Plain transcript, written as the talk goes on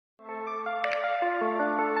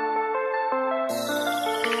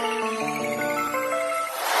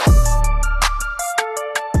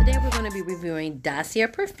be reviewing Dossier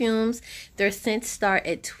Perfumes. Their scents start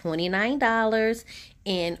at $29,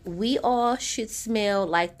 and we all should smell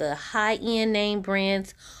like the high-end name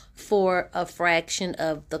brands for a fraction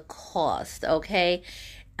of the cost, okay?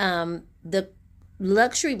 The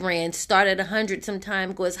luxury brands start at $100,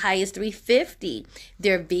 sometimes go as high as $350.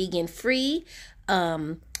 They're vegan free,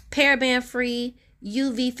 paraben free,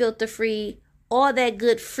 UV filter free, all that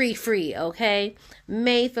good free, okay?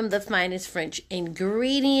 Made from the finest French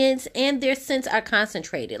ingredients, and their scents are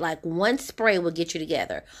concentrated. Like one spray will get you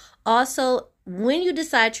together. Also, when you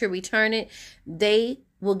decide to return it, they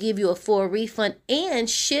will give you a full refund and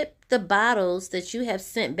ship the bottles that you have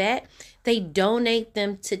sent back. They donate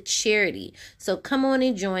them to charity. So come on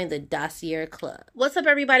and join the Dossier Club. What's up,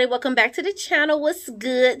 everybody? Welcome back to the channel. What's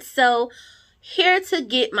good? So here to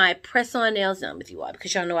get my press-on nails done with you all,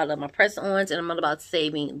 because y'all know I love my press-ons and I'm all about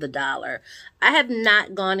saving the dollar. I have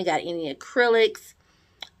not gone and got any acrylics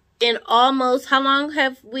in almost, how long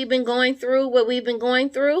have we been going through what we've been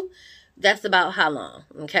going through? That's about how long,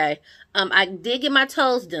 okay? I did get my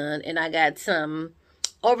toes done, and I got some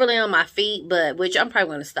overlay on my feet, but which I'm probably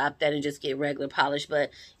going to stop that and just get regular polish.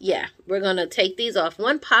 But yeah, we're going to take these off.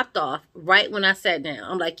 One popped off right when I sat down.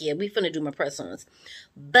 I'm like, yeah, we finna do my press-ons.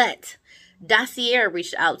 But Dossier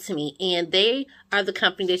reached out to me, and they are the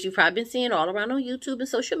company that you've probably been seeing all around on YouTube and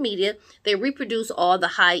social media. They reproduce all the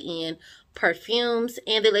high-end perfumes,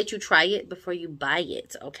 and they let you try it before you buy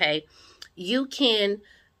it, okay? You can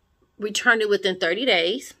return it within 30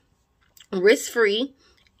 days, risk-free,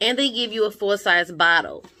 and they give you a full-size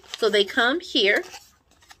bottle. So they come here,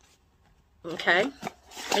 okay?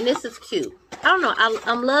 And this is cute. I don't know.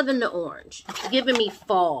 I'm loving the orange. It's giving me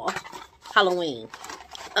fall, Halloween.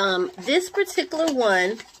 This particular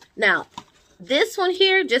one, now, this one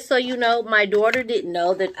here, just so you know, my daughter didn't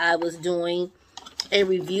know that I was doing a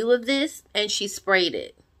review of this, and she sprayed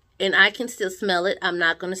it. And I can still smell it. I'm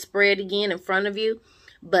not going to spray it again in front of you,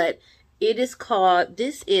 but it is called,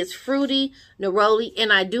 this is Fruity Neroli,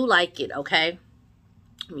 and I do like it, okay?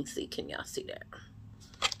 Let me see, can y'all see that?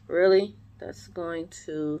 Really? That's going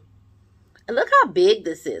to, and look how big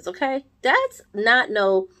this is, okay? That's not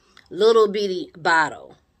no little bitty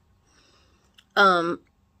bottle.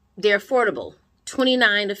 They're affordable,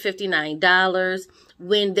 $29 to $59,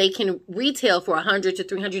 when they can retail for $100 to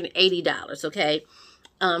 $380, okay?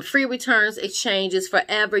 Free returns, exchanges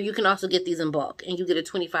forever. You can also get these in bulk, and you get a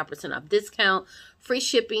 25% off discount. Free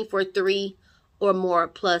shipping for 3 or more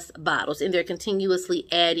plus bottles, and they're continuously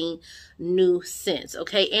adding new scents,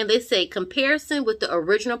 okay? And they say comparison with the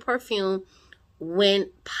original perfume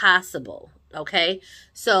when possible, okay?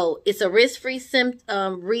 So it's a risk-free system,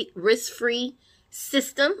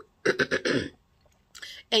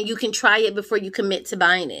 and you can try it before you commit to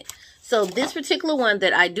buying it. So this particular one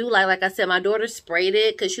that I do like I said, my daughter sprayed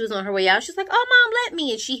it because she was on her way out. She's like, oh, Mom, let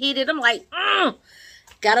me. And she hit it. I'm like,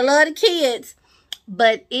 gotta love the kids.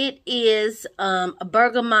 But it is a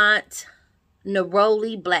bergamot,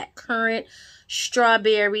 neroli, blackcurrant,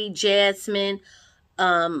 strawberry, jasmine,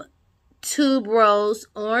 tuberose,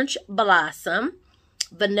 orange blossom,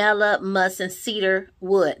 vanilla, musk, and cedar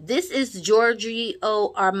wood. This is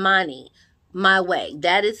Giorgio Armani, My Way.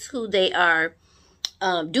 That is who they are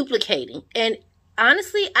duplicating. And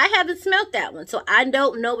honestly, I haven't smelled that one, so I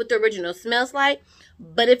don't know what the original smells like.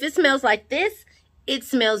 But if it smells like this, it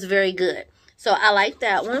smells very good. So I like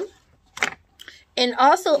that one. And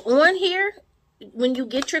also on here, when you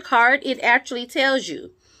get your card, it actually tells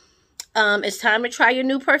you it's time to try your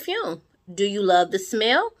new perfume. Do you love the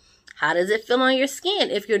smell? How does it feel on your skin?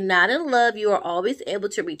 If you're not in love, you are always able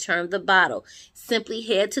to return the bottle. Simply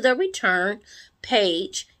head to the return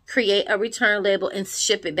page, create a return label, and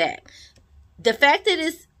ship it back. The fact that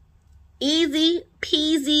it's easy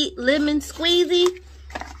peasy lemon squeezy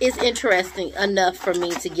is interesting enough for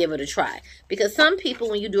me to give it a try. Because some people,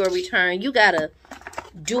 when you do a return, you gotta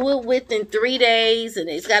do it within 3 days, and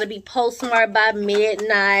it's gotta be postmarked by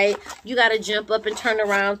midnight. You gotta jump up and turn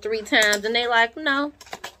around 3 times, and they like, no,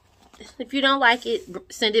 if you don't like it,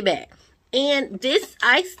 send it back. And this,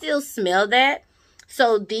 I still smell that.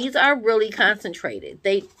 So these are really concentrated.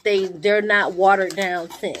 They're not watered down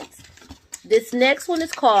scents. This next one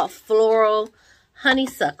is called Floral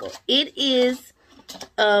Honeysuckle. It is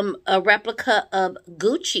a replica of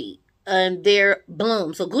Gucci and their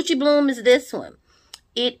Bloom. So Gucci Bloom is this one.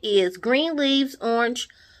 It is green leaves, orange,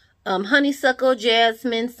 honeysuckle,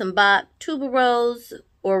 jasmine, sambac, tuberose,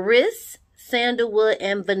 orris, sandalwood,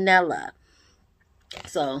 and vanilla.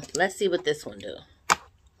 So let's see what this one do.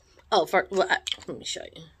 Oh, let me show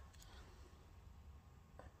you.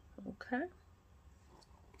 Okay.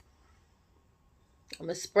 I'm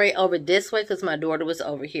going to spray over this way because my daughter was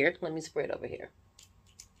over here. Let me spray it over here.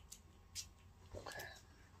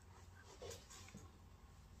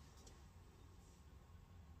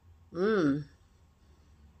 Okay.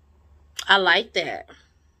 I like that.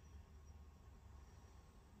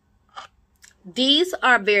 These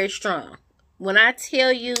are very strong. When I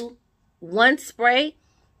tell you one spray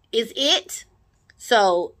is it.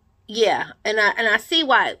 So, yeah. And I see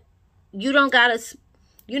why. You're not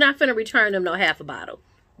finna return them no half a bottle.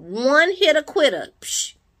 One hit a quitter.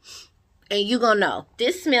 Psh, and you gonna know.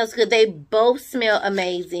 This smells good. They both smell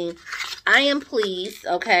amazing. I am pleased,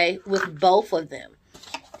 okay, with both of them.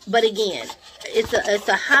 But again, it's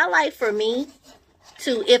a highlight for me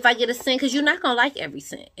to, if I get a scent, because you're not going to like every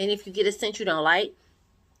scent. And if you get a scent you don't like,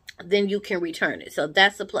 then you can return it. So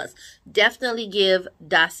that's a plus. Definitely give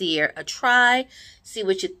Dossier a try. See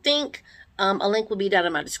what you think. A link will be down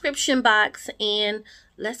in my description box. And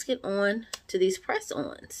let's get on to these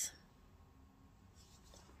press-ons.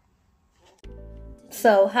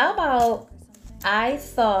 So how about, I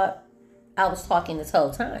thought I was talking this whole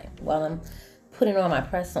time while I'm putting on my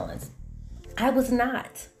press-ons. I was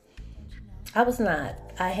not.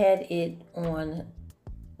 I had it on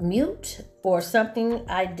mute or something.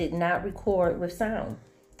 I did not record with sound.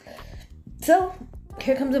 So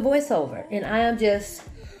here comes a voiceover, and I am just,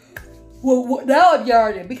 well, now I'm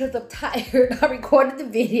yawning because I'm tired. I recorded the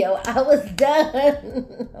video. I was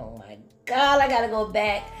done. Oh my God, I gotta go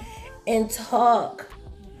back and talk.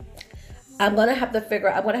 I'm gonna have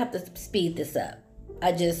to speed this up.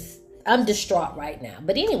 I'm distraught right now.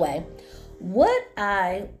 But anyway, what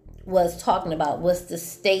I was talking about was the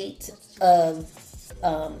state of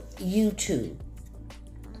YouTube.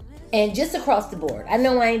 And just across the board. I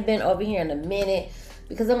know I ain't been over here in a minute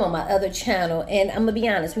because I'm on my other channel. And I'm going to be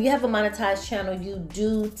honest, when you have a monetized channel, you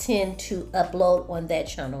do tend to upload on that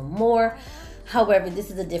channel more. However, this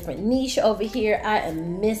is a different niche over here. I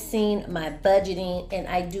am missing my budgeting, and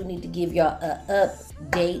I do need to give y'all an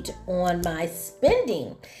update on my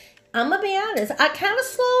spending. I'm going to be honest, I kind of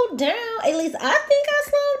slowed down. At least I think I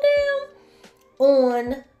slowed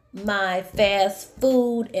down on my fast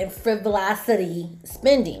food and frivolity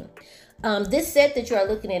spending. This set that you are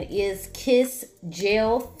looking at is Kiss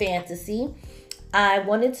Gel Fantasy. I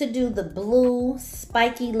wanted to do the blue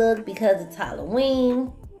spiky look because it's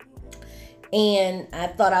Halloween, and I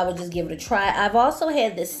thought I would just give it a try. I've also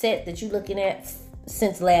had this set that you're looking at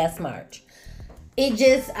since last March.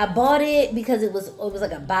 I bought it because it was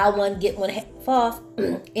like a buy one get one half off,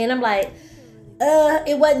 and I'm like,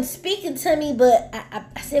 it wasn't speaking to me, but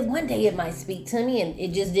I said one day it might speak to me, and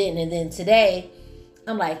it just didn't. And then today,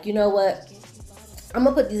 I'm like, you know what? I'm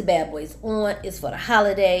gonna put these bad boys on. It's for the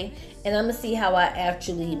holiday, and I'm gonna see how I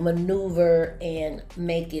actually maneuver and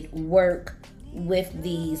make it work with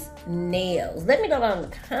these nails. Let me know down in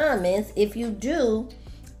the comments if you do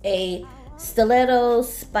a stiletto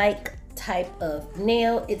spike type of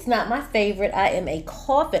nail. It's not my favorite. I am a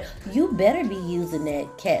coffin. You better be using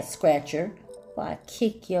that cat scratcher or I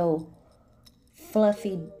kick your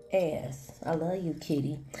fluffy ass. I love you,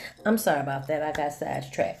 kitty. I'm sorry about that. I got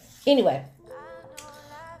sidetracked. Anyway,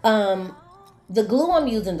 the glue I'm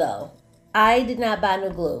using though, I did not buy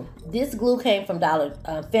new glue. This glue came from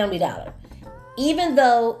Family Dollar. Even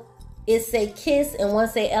though it say Kiss and one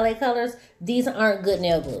say LA Colors, these aren't good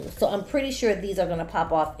nail glue. So I'm pretty sure these are gonna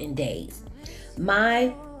pop off in days.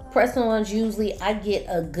 My press-ons, usually I get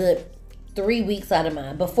a good 3 weeks out of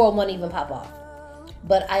mine before one even pop off.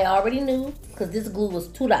 But I already knew because this glue was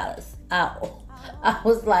 $2. I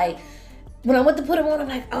was like, when I went to put them on, I'm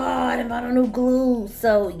like, oh, I didn't buy no new glue.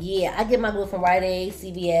 So yeah, I get my glue from Rite Aid,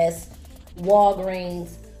 CVS,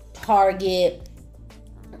 Walgreens, Target,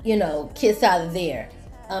 Kiss out of there.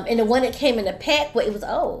 And the one that came in the pack, well, it was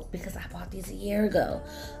old because I bought these a year ago.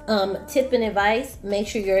 Tip and advice, make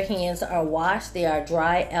sure your hands are washed. They are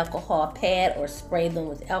dry alcohol pad or spray them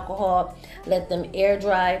with alcohol. Let them air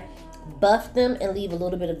dry. Buff them and leave a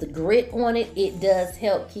little bit of the grit on it. It does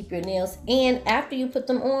help keep your nails. And after you put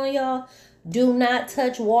them on, y'all, do not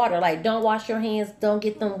touch water. Like, don't wash your hands. Don't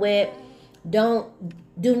get them wet. Don't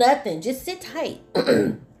do nothing. Just sit tight.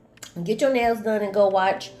 Get your nails done and go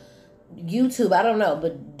watch YouTube. I don't know,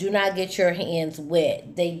 but do not get your hands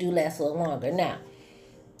wet. They do last a little longer. Now,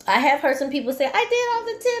 I have heard some people say, I did all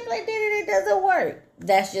the tips, I did it, it doesn't work.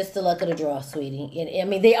 That's just the luck of the draw, sweetie. And, I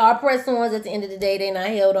mean, they are press-ons at the end of the day. They're not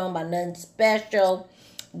held on by nothing special.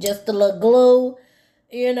 Just a little glue.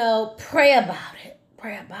 Pray about it.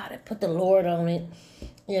 Pray about it. Put the Lord on it.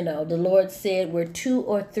 The Lord said, where 2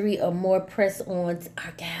 or 3 or more press-ons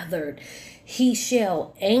are gathered, He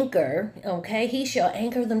shall anchor, okay? He shall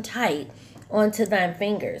anchor them tight onto thine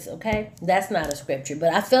fingers, okay? That's not a scripture,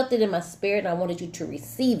 but I felt it in my spirit and I wanted you to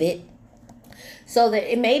receive it so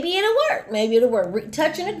that maybe it'll work. Maybe it'll work.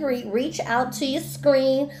 Touch and agree. Reach out to your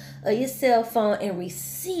screen or your cell phone and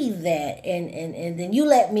receive that. And then you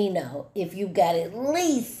let me know if you got at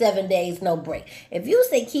least 7 days, no break. If you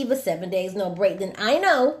say, Kiva, 7 days, no break, then I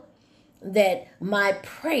know that my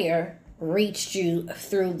prayer reached you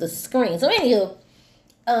through the screen. So anywho,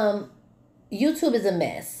 YouTube is a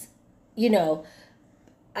mess. You know,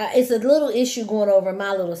 it's a little issue going over in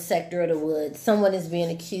my little sector of the woods. Someone is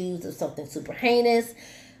being accused of something super heinous.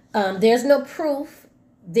 There's no proof.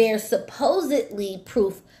 There's supposedly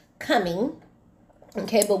proof coming.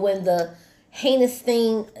 Okay, but when the heinous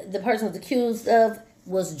thing the person was accused of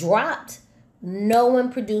was dropped, no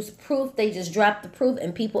one produced proof. They just dropped the proof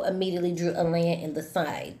and people immediately drew a land in the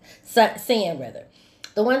sand rather.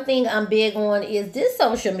 The one thing I'm big on is this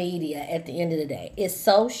social media at the end of the day. It's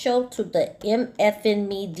social to the MFN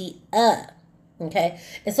media. Okay?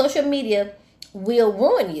 And social media will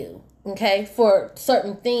ruin you. Okay? For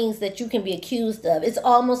certain things that you can be accused of. It's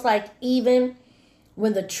almost like even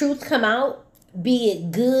when the truth come out, be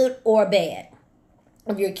it good or bad.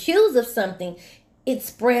 If you're accused of something, it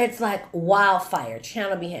spreads like wildfire.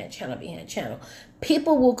 Channel behind channel behind channel.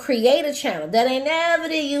 People will create a channel that ain't never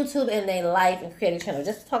did YouTube in their life and create a channel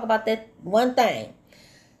just to talk about that one thing.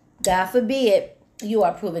 God forbid you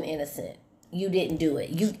are proven innocent. You didn't do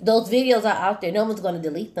it. Those videos are out there. No one's going to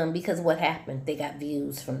delete them because what happened? They got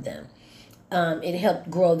views from them. It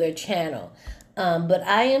helped grow their channel. But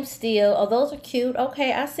I am still, oh, those are cute.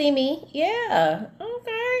 Okay, I see me. Yeah. Okay.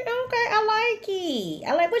 I like it.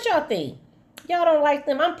 I like what y'all think. Y'all don't like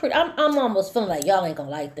them. I'm almost feeling like y'all ain't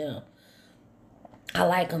gonna like them. I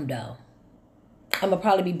like them though. I'm gonna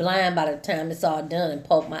probably be blind by the time it's all done and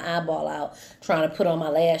poke my eyeball out trying to put on my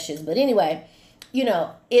lashes. But anyway, you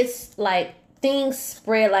know, it's like things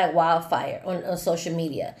spread like wildfire on social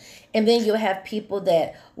media. And then you'll have people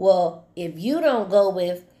that, well, if you don't go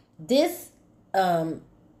with this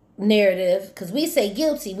narrative, because we say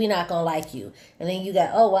guilty, we're not gonna like you. And then you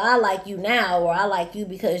got, oh, well, I like you now, or I like you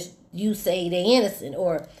because you say they innocent,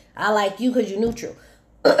 or I like you because you're neutral.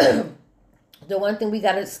 The one thing we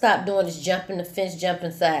got to stop doing is jumping the fence,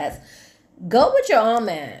 jumping sides. Go with your own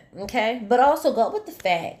mind, okay? But also go with the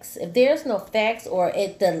facts. If there's no facts, or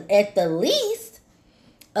at the least,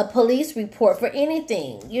 a police report for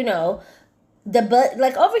anything, you know,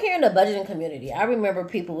 like over here in the budgeting community, I remember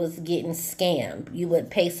people was getting scammed. You would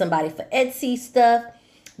pay somebody for Etsy stuff.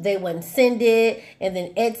 They wouldn't send it. And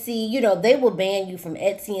then Etsy, you know, they will ban you from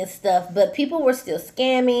Etsy and stuff. But people were still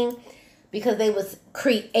scamming because they would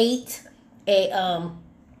create a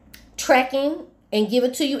tracking and give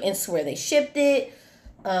it to you and swear they shipped it.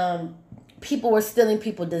 People were stealing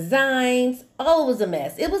people designs. Oh, it was a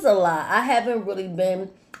mess. It was a lot. I haven't really been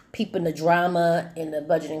peeping the drama in the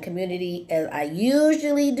budgeting community as I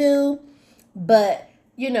usually do. But,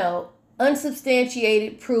 you know,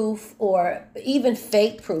 unsubstantiated proof or even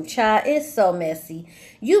fake proof, child, it's so messy.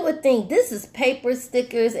 You would think this is paper,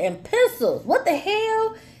 stickers, and pencils. What the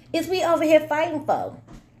hell is we over here fighting for?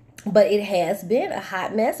 But it has been a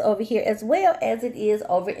hot mess over here as well as it is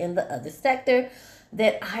over in the other sector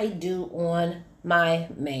that I do on my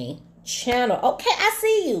main channel. Okay, I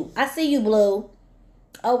see you. I see you, Blue.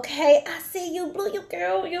 Okay, I see you, Blue. You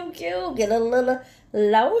girl, you cute. Get a little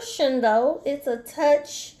lotion, though. It's a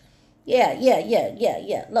touch. Yeah.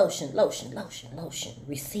 Lotion.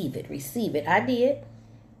 Receive it. I did.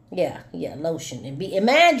 Yeah, lotion. And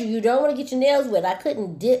mind you don't want to get your nails wet. I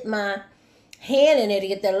couldn't dip my hand in there to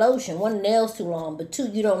get that lotion. One, nails too long, but two,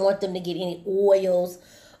 you don't want them to get any oils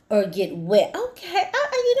or get wet. Okay,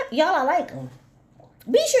 y'all, I like them.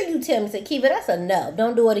 Be sure you tell me, say, Kiva, that's enough.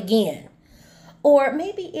 Don't do it again. Or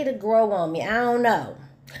maybe it'll grow on me. I don't know.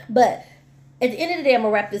 But at the end of the day, I'm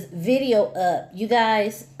going to wrap this video up. You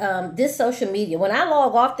guys, this social media, when I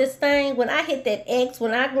log off this thing, when I hit that X,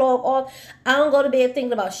 when I log off, I don't go to bed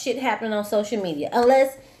thinking about shit happening on social media.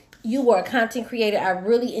 Unless you were a content creator I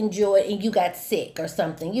really enjoyed and you got sick or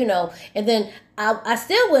something, you know. And then I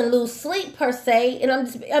still wouldn't lose sleep per se.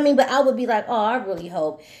 And but I would be like, oh, I really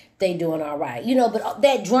hope they doing all right. You know, but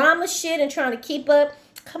that drama shit and trying to keep up,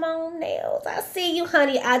 come on, Nails. I see you,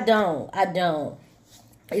 honey. I don't.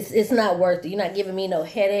 It's not worth it. You're not giving me no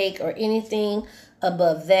headache or anything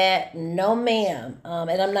above that. No, ma'am.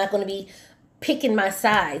 And I'm not going to be picking my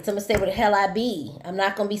sides. I'm going to stay where the hell I be. I'm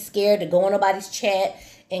not going to be scared to go on nobody's chat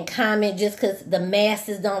and comment just because the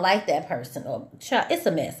masses don't like that person. Or it's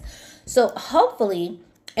a mess. So hopefully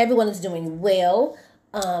everyone is doing well.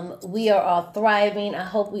 We are all thriving. I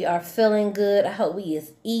hope we are feeling good. I hope we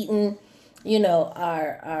is eating you know,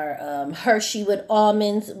 our Hershey with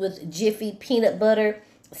almonds with Jiffy peanut butter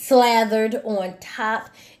slathered on top,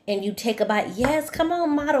 and you take a bite. Yes, come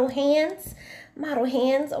on, model hands. Model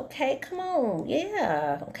hands, okay, come on.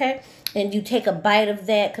 Yeah, okay. And you take a bite of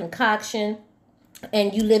that concoction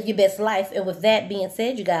and you live your best life. And with that being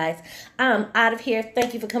said, you guys, I'm out of here.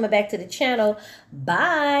 Thank you for coming back to the channel.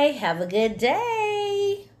 Bye. Have a good day.